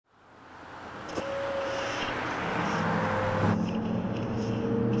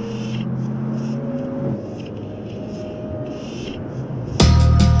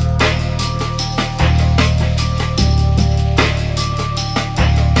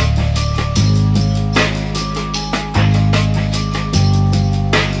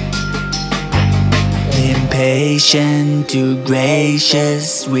patient, too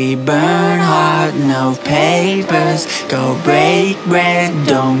gracious. We burn hard, no papers. Go break bread,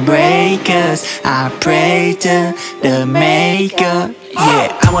 don't break us. I pray to the maker.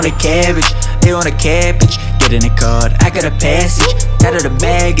 Yeah, I want a cabbage, they want a cappage. Get in a card, I got a passage. Out of the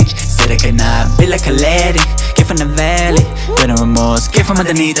baggage, said I could not be like Aladdin. Get from the valley, with no remorse. Get from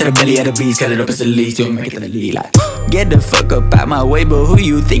underneath to the belly of the beast. Cut it up as the least, you'll make it to the lead. Like, get the fuck up out my way, but who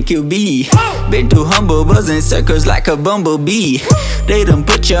you think you be? Been too humble, buzzing circles like a bumblebee. They done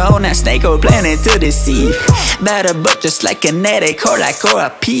put you on that snake or planet to deceive. Better but just like an addict or like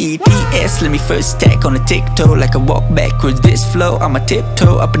R.I.P. P.S. Let me first tack on a tiptoe like I walk backwards. This flow, I'ma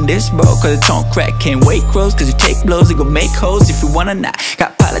tiptoe up in this bro. Cause it don't crack, can't wait crows. Cause you take blows, it gon' make hoes if you wanna not.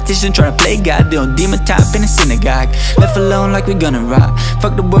 Got politicians tryna play God, they on demon top in the synagogue. Left alone like we gonna rock.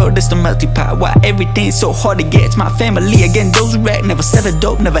 Fuck the world, it's the melty pot. Why everything's so hard to get? It's my family again, those who rack. Never said a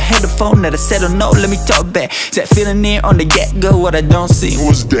dope, never had a phone, never said a no. Let me talk back. Is that feeling near on the get-go? What I don't see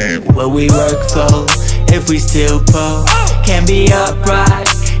was damn what we work for. If we still poor, can be upright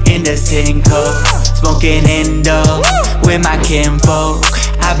in the sinkhole. Smoking indo with my kinfolk.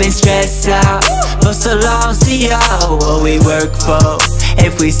 I've been stressed out for so long, see y'all what we work for.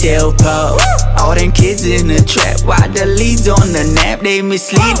 If we still poor, all them kids in the trap, why the leads on the nap? They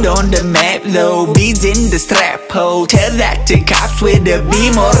mislead on the map, low beads in the strap hole. Tell that to cops with the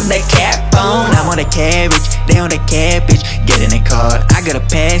beam or the cap on. I'm on a cabbage, they on the cappage. Get in a card, I got a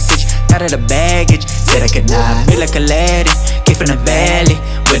passage. Out of the baggage, said I could not be like Aladdin. Came from the valley,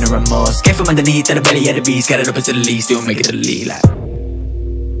 with no remorse. Came from underneath to the belly of the beast. Got it up into the least, still make it to the lead like.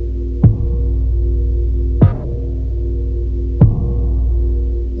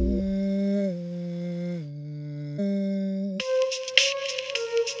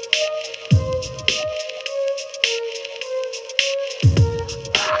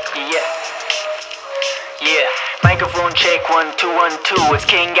 Microphone check 1 2 1 2. It's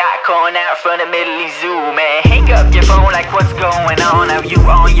King got calling out from the Middle East Zoo, man. Hang up your phone like what's going on? Now you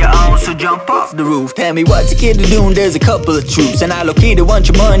on your own, so jump off the roof. Tell me what's a kid to do, and there's a couple of troops. And I located want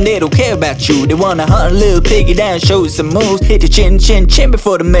your money, they don't care about you. They wanna hunt a little piggy down, show you some moves. Hit the chin chin chin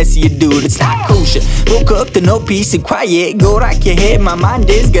before the mess of you dude. It's not kosher. Woke up to no peace and quiet. Go rock your head, my mind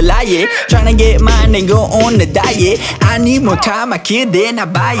is Goliath. Tryna get mine and go on the diet. I need more time, I kid, then I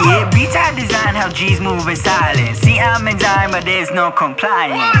buy it. Beats I design how G's move in silence. See, I'm in time, but there's no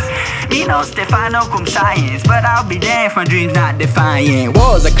compliance. You know, Stefano cum science, but I'll be damned if my dreams not defiant.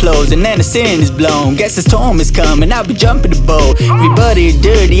 Walls are closing and the sin is blown. Guess the storm is coming, I'll be jumping the boat. Everybody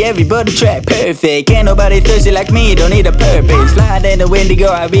dirty, everybody trap perfect. Can't nobody thirsty like me, don't need a purpose. Fly in the windigo,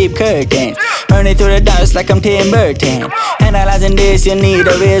 I reap curtains. Burning through the dust like I'm Tim Burton. Analyzing this, you need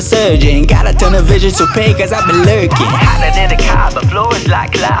a real surgeon. Got a ton of vision, so pay cause I've been lurking. Hotter than a cobber, floor is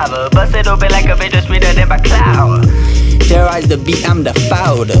like lava. Bust it open like a bitch, sweeter than my cloud. Terrorize the beat, I'm the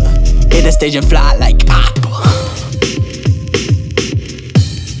founder. Hit the stage and fly like pop.